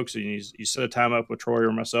in, folks, and you set a time up with Troy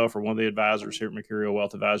or myself or one of the advisors here at Mercurial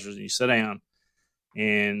Wealth Advisors, and you sit down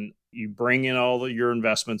and you bring in all your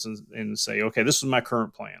investments and say, okay, this is my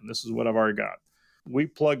current plan. This is what I've already got. We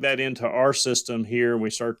plug that into our system here, and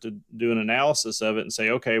we start to do an analysis of it and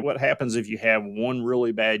say, okay, what happens if you have one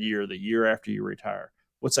really bad year, the year after you retire?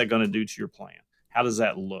 What's that going to do to your plan? How does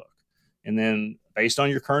that look? And then based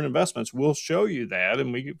on your current investments, we'll show you that.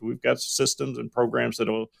 And we've got systems and programs that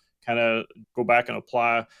will kind of go back and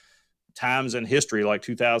apply times in history, like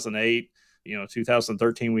 2008,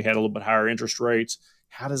 2013, we had a little bit higher interest rates.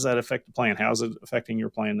 How does that affect the plan? How is it affecting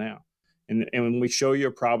your plan now? And when we show you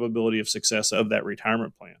a probability of success of that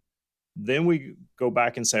retirement plan, then we go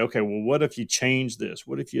back and say, okay, well, what if you changed this?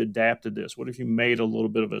 What if you adapted this? What if you made a little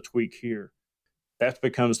bit of a tweak here? That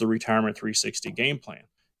becomes the Retirement 360 game plan.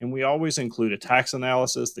 And we always include a tax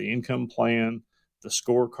analysis, the income plan, the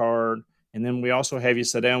scorecard, and then we also have you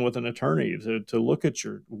sit down with an attorney to look at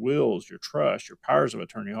your wills, your trust, your powers of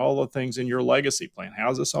attorney, all the things in your legacy plan.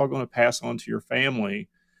 How's this all going to pass on to your family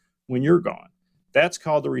when you're gone? That's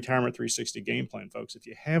called the Retirement 360 game plan, folks. If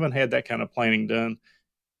you haven't had that kind of planning done,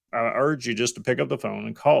 I urge you just to pick up the phone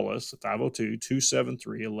and call us at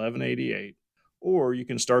 502-273-1188, or you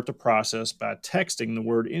can start the process by texting the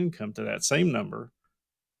word income to that same number,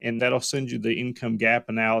 and that'll send you the income gap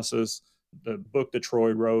analysis, the book that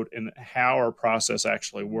Troy wrote, and how our process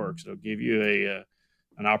actually works. It'll give you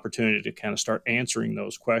an opportunity to kind of start answering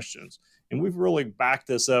those questions. And we've really backed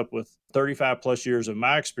this up with 35 plus years of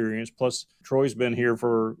my experience, plus Troy's been here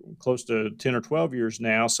for close to 10 or 12 years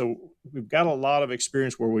now. So we've got a lot of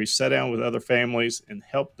experience where we sat down with other families and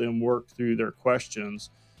helped them work through their questions.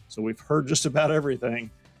 So we've heard just about everything.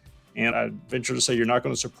 And I venture to say you're not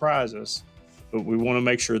going to surprise us, but we want to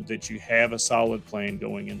make sure that you have a solid plan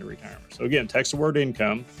going into retirement. So again, text the word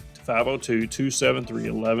income to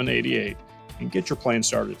 502-273-1188 and get your plan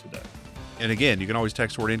started today. And again, you can always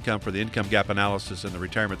text word income for the income gap analysis and the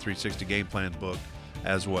Retirement 360 game plan book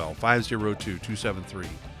as well.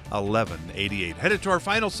 502-273-1188. Headed to our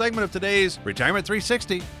final segment of today's Retirement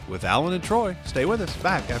 360 with Alan and Troy. Stay with us.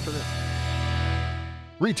 Back after this.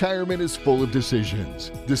 Retirement is full of decisions.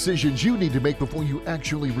 Decisions you need to make before you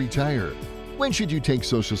actually retire. When should you take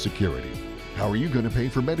Social Security? How are you going to pay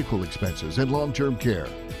for medical expenses and long-term care?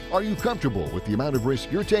 Are you comfortable with the amount of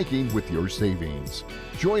risk you're taking with your savings?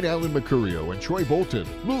 Join Alan Mercurio and Troy Bolton,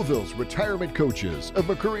 Louisville's retirement coaches of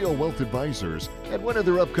Mercurio Wealth Advisors, at one of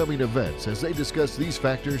their upcoming events as they discuss these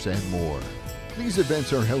factors and more. These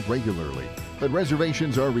events are held regularly, but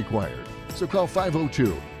reservations are required. So call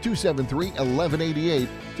 502-273-1188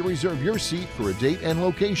 to reserve your seat for a date and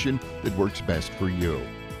location that works best for you.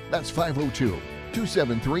 That's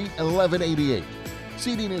 502-273-1188.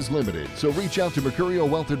 Seating is limited, so reach out to Mercurio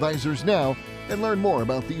Wealth Advisors now and learn more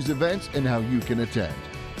about these events and how you can attend.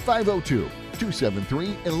 502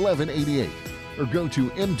 273-1188 or go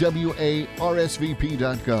to mwarsvp.com.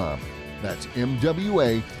 That's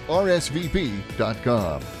mwarsvp.com.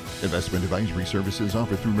 Investment advisory services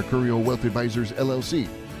offered through Mercurio Wealth Advisors, LLC,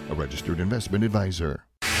 a registered investment advisor.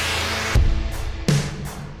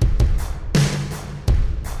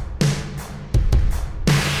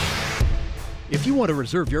 If you want to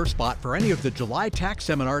reserve your spot for any of the July tax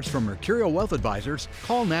seminars from Mercurio Wealth Advisors,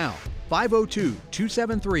 call now.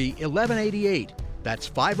 502-273-1188. That's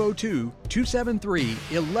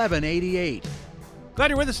 502-273-1188. Glad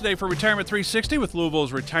you're with us today for Retirement 360 with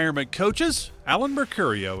Louisville's retirement coaches, Alan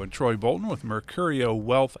Mercurio and Troy Bolton with Mercurio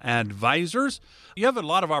Wealth Advisors. You have a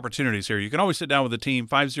lot of opportunities here. You can always sit down with the team,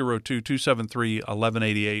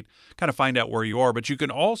 502-273-1188, kind of find out where you are. But you can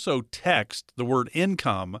also text the word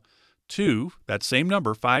income to that same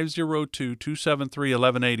number,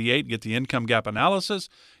 502-273-1188. Get the income gap analysis,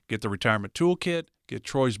 get the retirement toolkit, get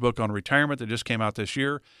Troy's book on retirement that just came out this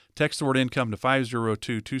year. Text the word income to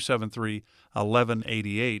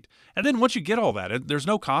 502-273-1188. And then once you get all that, there's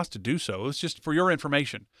no cost to do so. It's just for your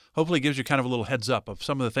information. Hopefully it gives you kind of a little heads up of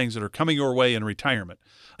some of the things that are coming your way in retirement.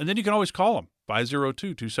 And then you can always call them,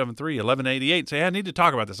 502-273-1188, and say, hey, I need to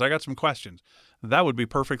talk about this. I got some questions. That would be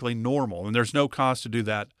perfectly normal, and there's no cost to do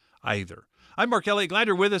that either. I'm Mark Elliott. Glad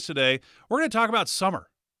you're with us today. We're going to talk about summer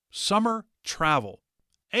travel.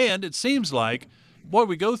 And it seems like, boy,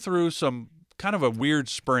 we go through some kind of a weird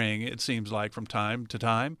spring, it seems like, from time to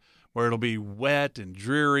time, where it'll be wet and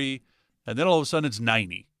dreary, and then all of a sudden it's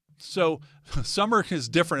 90. So summer is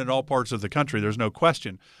different in all parts of the country, there's no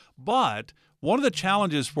question. But one of the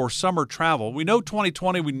challenges for summer travel, we know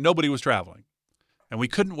 2020, nobody was traveling. And we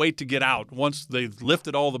couldn't wait to get out once they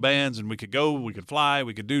lifted all the bans and we could go, we could fly,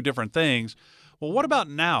 we could do different things. Well, what about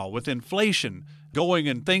now with inflation going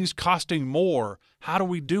and things costing more? How do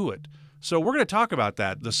we do it? So we're going to talk about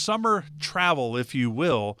that, the summer travel, if you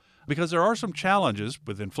will, because there are some challenges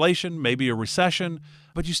with inflation, maybe a recession,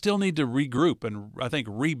 but you still need to regroup and I think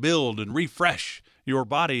rebuild and refresh your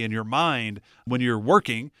body and your mind when you're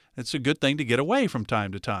working. It's a good thing to get away from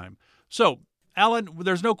time to time. So, Alan,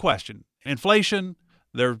 there's no question. Inflation,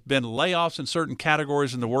 there have been layoffs in certain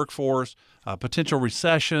categories in the workforce, potential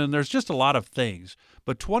recession. There's just a lot of things.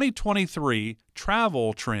 But 2023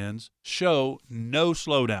 travel trends show no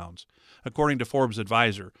slowdowns, according to Forbes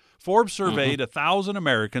Advisor. Forbes surveyed 1,000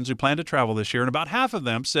 Americans who plan to travel this year, and about half of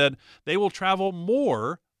them said they will travel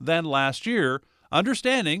more than last year,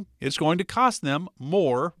 understanding it's going to cost them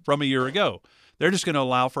more from a year ago. They're just going to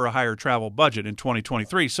allow for a higher travel budget in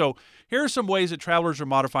 2023. So here are some ways that travelers are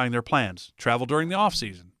modifying their plans. Travel during the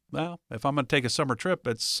off-season. Well, if I'm going to take a summer trip,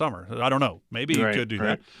 it's summer. I don't know. Maybe you could do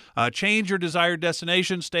that. Change your desired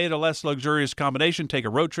destination. Stay at a less luxurious accommodation. Take a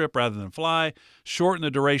road trip rather than fly. Shorten the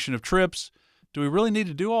duration of trips. Do we really need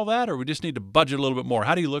to do all that, or we just need to budget a little bit more?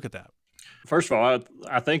 How do you look at that? First of all,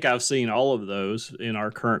 I think I've seen all of those in our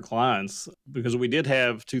current clients because we did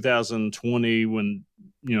have 2020 when,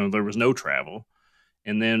 there was no travel.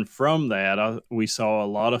 And then from that, we saw a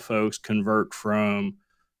lot of folks convert from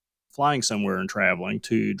flying somewhere and traveling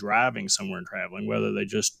to driving somewhere and traveling, whether they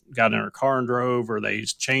just got in their car and drove or they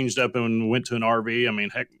changed up and went to an RV. I mean,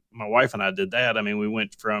 heck, my wife and I did that. I mean, we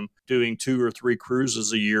went from doing 2 or 3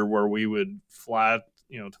 cruises a year where we would fly,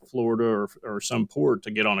 to Florida or some port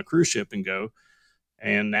to get on a cruise ship and go.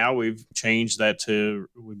 And now we've changed that to,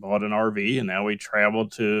 we bought an RV and now we travel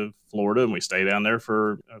to Florida and we stay down there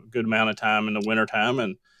for a good amount of time in the wintertime.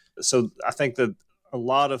 And so I think that a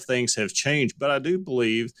lot of things have changed, but I do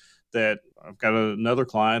believe that I've got another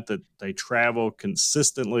client that they travel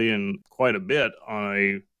consistently and quite a bit on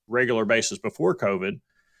a regular basis before COVID.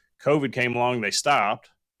 COVID came along, they stopped.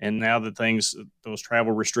 And now that those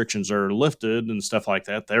travel restrictions are lifted and stuff like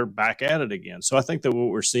that, they're back at it again. So I think that what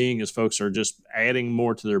we're seeing is folks are just adding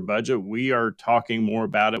more to their budget. We are talking more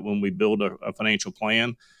about it when we build a financial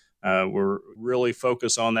plan. We're really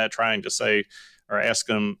focused on that, trying to say or ask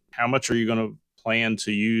them, how much are you going to plan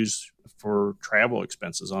to use for travel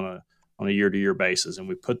expenses on a year-to-year basis? And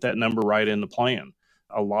we put that number right in the plan.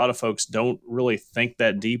 A lot of folks don't really think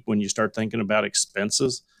that deep when you start thinking about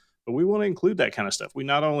expenses. But we want to include that kind of stuff. We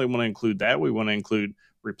not only want to include that, we want to include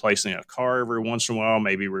replacing a car every once in a while,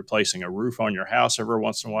 maybe replacing a roof on your house every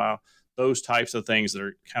once in a while. Those types of things that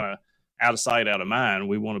are kind of out of sight, out of mind,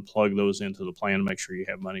 we want to plug those into the plan to make sure you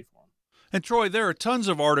have money for them. And Troy, there are tons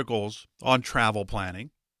of articles on travel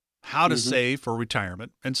planning, how to save for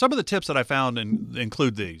retirement. And some of the tips that I found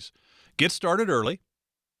include these. Get started early.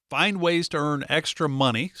 Find ways to earn extra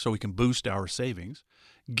money so we can boost our savings.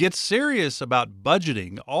 Get serious about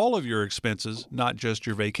budgeting all of your expenses, not just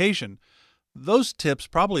your vacation. Those tips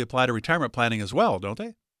probably apply to retirement planning as well, don't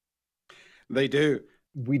they? They do.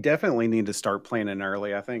 We definitely need to start planning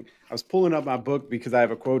early. I think I was pulling up my book because I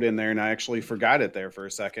have a quote in there and I actually forgot it there for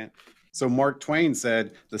a second. So Mark Twain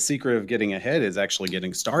said, the secret of getting ahead is actually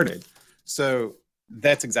getting started. So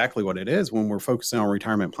that's exactly what it is. When we're focusing on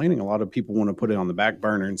retirement planning, a lot of people want to put it on the back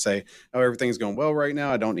burner and say, oh, everything's going well right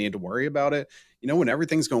now, I don't need to worry about it. When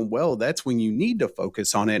everything's going well, that's when you need to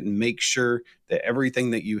focus on it and make sure that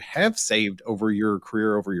everything that you have saved over your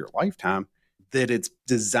career, over your lifetime, that it's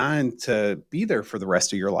designed to be there for the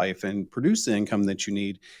rest of your life and produce the income that you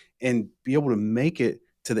need and be able to make it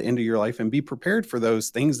to the end of your life and be prepared for those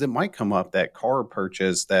things that might come up, that car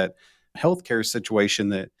purchase, that healthcare situation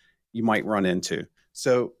that you might run into.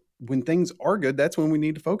 So when things are good, that's when we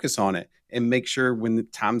need to focus on it and make sure when the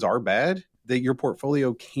times are bad, that your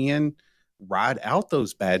portfolio can ride out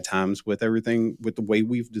those bad times with everything, with the way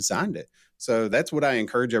we've designed it. So that's what I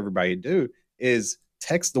encourage everybody to do is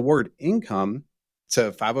text the word income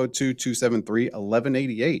to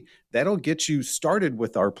 502-273-1188. That'll get you started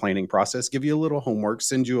with our planning process, give you a little homework,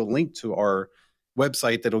 send you a link to our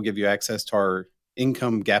website that'll give you access to our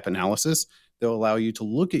income gap analysis. They'll allow you to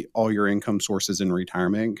look at all your income sources in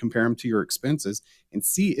retirement and compare them to your expenses and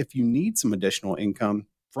see if you need some additional income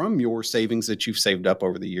from your savings that you've saved up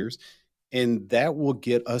over the years. And that will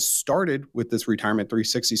get us started with this Retirement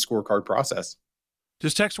 360 scorecard process.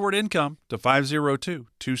 Just text word income to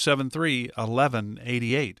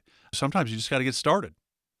 502-273-1188. Sometimes you just got to get started.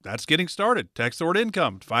 That's getting started. Text the word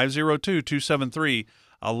income to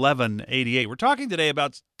 502-273-1188. We're talking today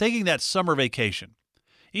about taking that summer vacation.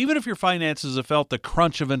 Even if your finances have felt the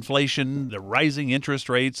crunch of inflation, the rising interest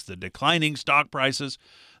rates, the declining stock prices,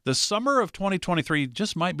 the summer of 2023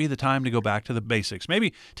 just might be the time to go back to the basics.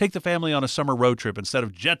 Maybe take the family on a summer road trip instead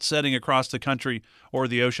of jet-setting across the country or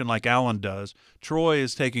the ocean like Alan does. Troy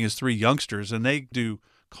is taking his 3 youngsters, and they do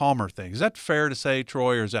calmer things. Is that fair to say,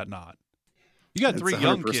 Troy, or is that not? You got 3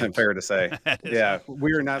 young kids. 100% fair to say. Yeah,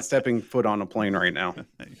 we are not stepping foot on a plane right now.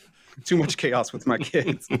 Too much chaos with my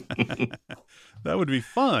kids. That would be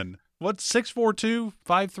fun. What's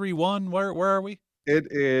 642-531? Where are we?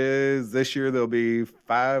 It is this year. They'll be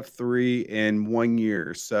 5, 3, and 1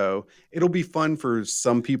 year. So it'll be fun for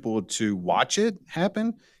some people to watch it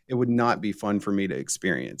happen. It would not be fun for me to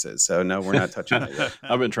experience it. So no, we're not touching that yet.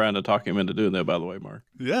 I've been trying to talk him into doing that, by the way, Mark.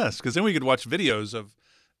 Yes, because then we could watch videos of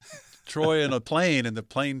Troy in a plane and the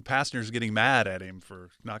plane passengers getting mad at him for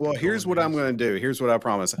not. Well, here's what I'm going to do. Here's what I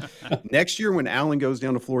promise. Next year, when Alan goes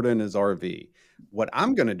down to Florida in his RV, what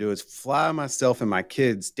I'm going to do is fly myself and my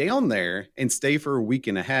kids down there and stay for a week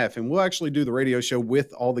and a half. And we'll actually do the radio show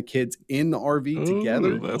with all the kids in the RV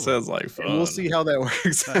together. That sounds like fun. And we'll see how that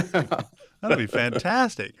works. That'll be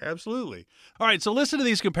fantastic. Absolutely. All right. So listen to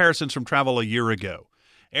these comparisons from travel a year ago.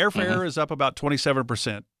 Airfare is up about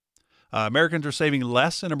 27%. Americans are saving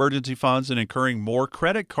less in emergency funds and incurring more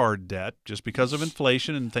credit card debt just because of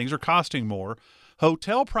inflation and things are costing more.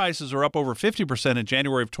 Hotel prices are up over 50% in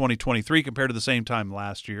January of 2023 compared to the same time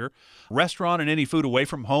last year. Restaurant and any food away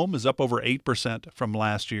from home is up over 8% from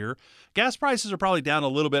last year. Gas prices are probably down a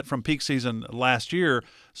little bit from peak season last year.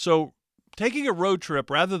 So taking a road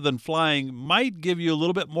trip rather than flying might give you a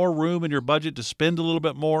little bit more room in your budget to spend a little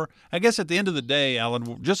bit more. I guess at the end of the day,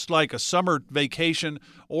 Alan, just like a summer vacation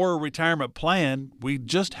or a retirement plan, we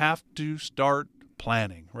just have to start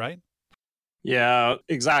planning, right? Yeah,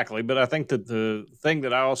 exactly. But I think that the thing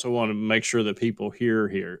that I also want to make sure that people hear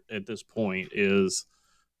here at this point is,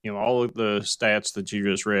 all of the stats that you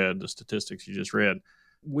just read, the statistics you just read,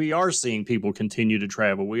 we are seeing people continue to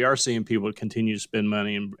travel. We are seeing people continue to spend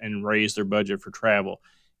money and raise their budget for travel.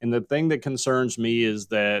 And the thing that concerns me is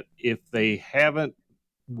that if they haven't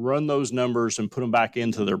run those numbers and put them back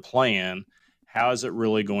into their plan, how is it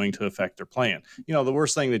really going to affect their plan? The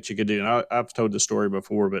worst thing that you could do, and I've told this story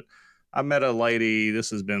before, but I met a lady, this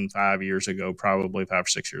has been 5 years ago, probably 5 or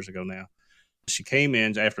 6 years ago now. She came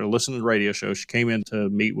in after listening to the radio show. She came in to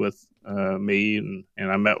meet with me, and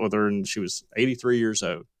I met with her, and she was 83 years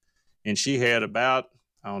old. And she had about,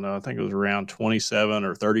 I think it was around $27,000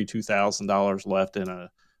 or $32,000 left in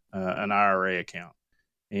an IRA account.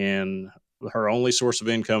 And her only source of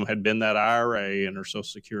income had been that IRA and her Social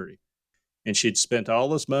Security. And she'd spent all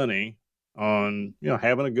this money on,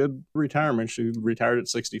 having a good retirement. She retired at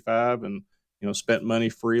 65 and, spent money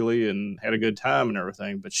freely and had a good time and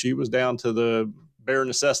everything. But she was down to the bare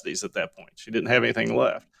necessities at that point. She didn't have anything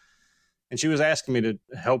left. And she was asking me to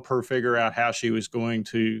help her figure out how she was going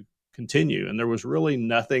to continue. And there was really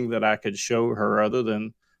nothing that I could show her other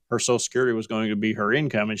than her Social Security was going to be her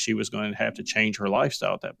income, and she was going to have to change her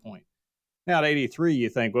lifestyle at that point. Now at 83, you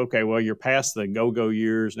think, okay, well, you're past the go-go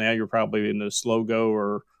years. Now you're probably in the slow go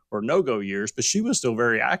or no-go years, but she was still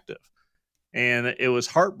very active. And it was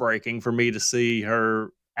heartbreaking for me to see her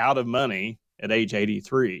out of money at age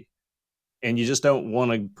 83. And you just don't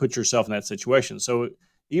want to put yourself in that situation. So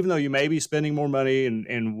even though you may be spending more money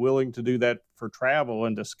and willing to do that for travel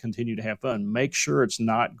and just continue to have fun, make sure it's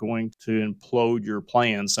not going to implode your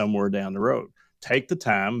plan somewhere down the road. Take the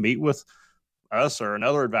time, meet with us or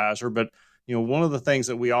another advisor. But one of the things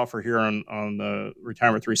that we offer here on the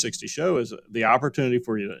Retirement 360 show is the opportunity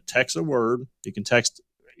for you to text a word. You can text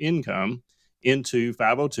income into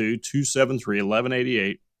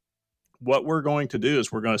 502-273-1188. What we're going to do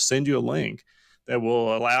is we're going to send you a link that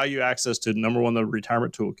will allow you access to, number one, the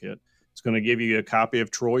retirement toolkit. It's going to give you a copy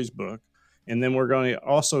of Troy's book. And then we're going to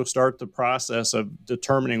also start the process of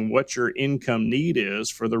determining what your income need is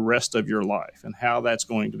for the rest of your life and how that's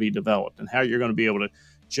going to be developed and how you're going to be able to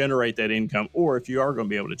generate that income, or if you are going to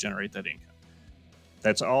be able to generate that income.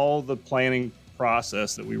 That's all the planning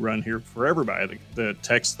process that we run here for everybody that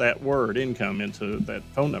text that word income into that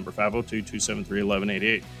phone number,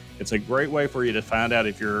 502-273-1188. It's a great way for you to find out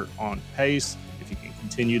if you're on pace, if you can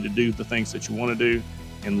continue to do the things that you want to do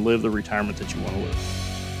and live the retirement that you want to live.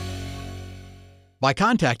 By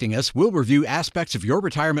contacting us, we'll review aspects of your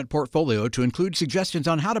retirement portfolio to include suggestions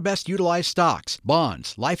on how to best utilize stocks,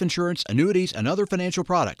 bonds, life insurance, annuities, and other financial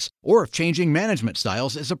products, or if changing management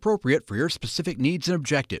styles is appropriate for your specific needs and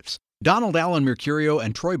objectives. Donald Allen Mercurio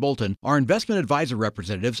and Troy Bolton are investment advisor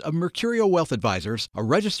representatives of Mercurio Wealth Advisors, a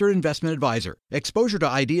registered investment advisor. Exposure to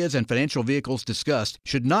ideas and financial vehicles discussed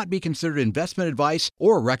should not be considered investment advice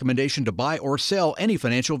or a recommendation to buy or sell any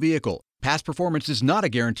financial vehicle. Past performance is not a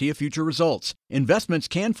guarantee of future results. Investments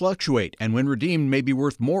can fluctuate and when redeemed may be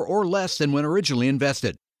worth more or less than when originally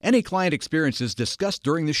invested. Any client experiences discussed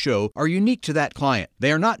during the show are unique to that client.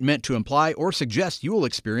 They are not meant to imply or suggest you will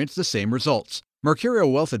experience the same results.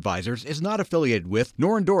 Mercurio Wealth Advisors is not affiliated with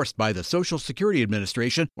nor endorsed by the Social Security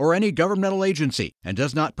Administration or any governmental agency and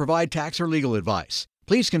does not provide tax or legal advice.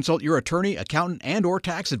 Please consult your attorney, accountant, and/or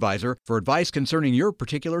tax advisor for advice concerning your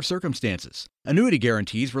particular circumstances. Annuity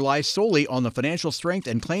guarantees rely solely on the financial strength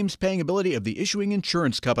and claims-paying ability of the issuing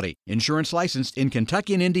insurance company. Insurance licensed in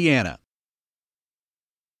Kentucky and Indiana.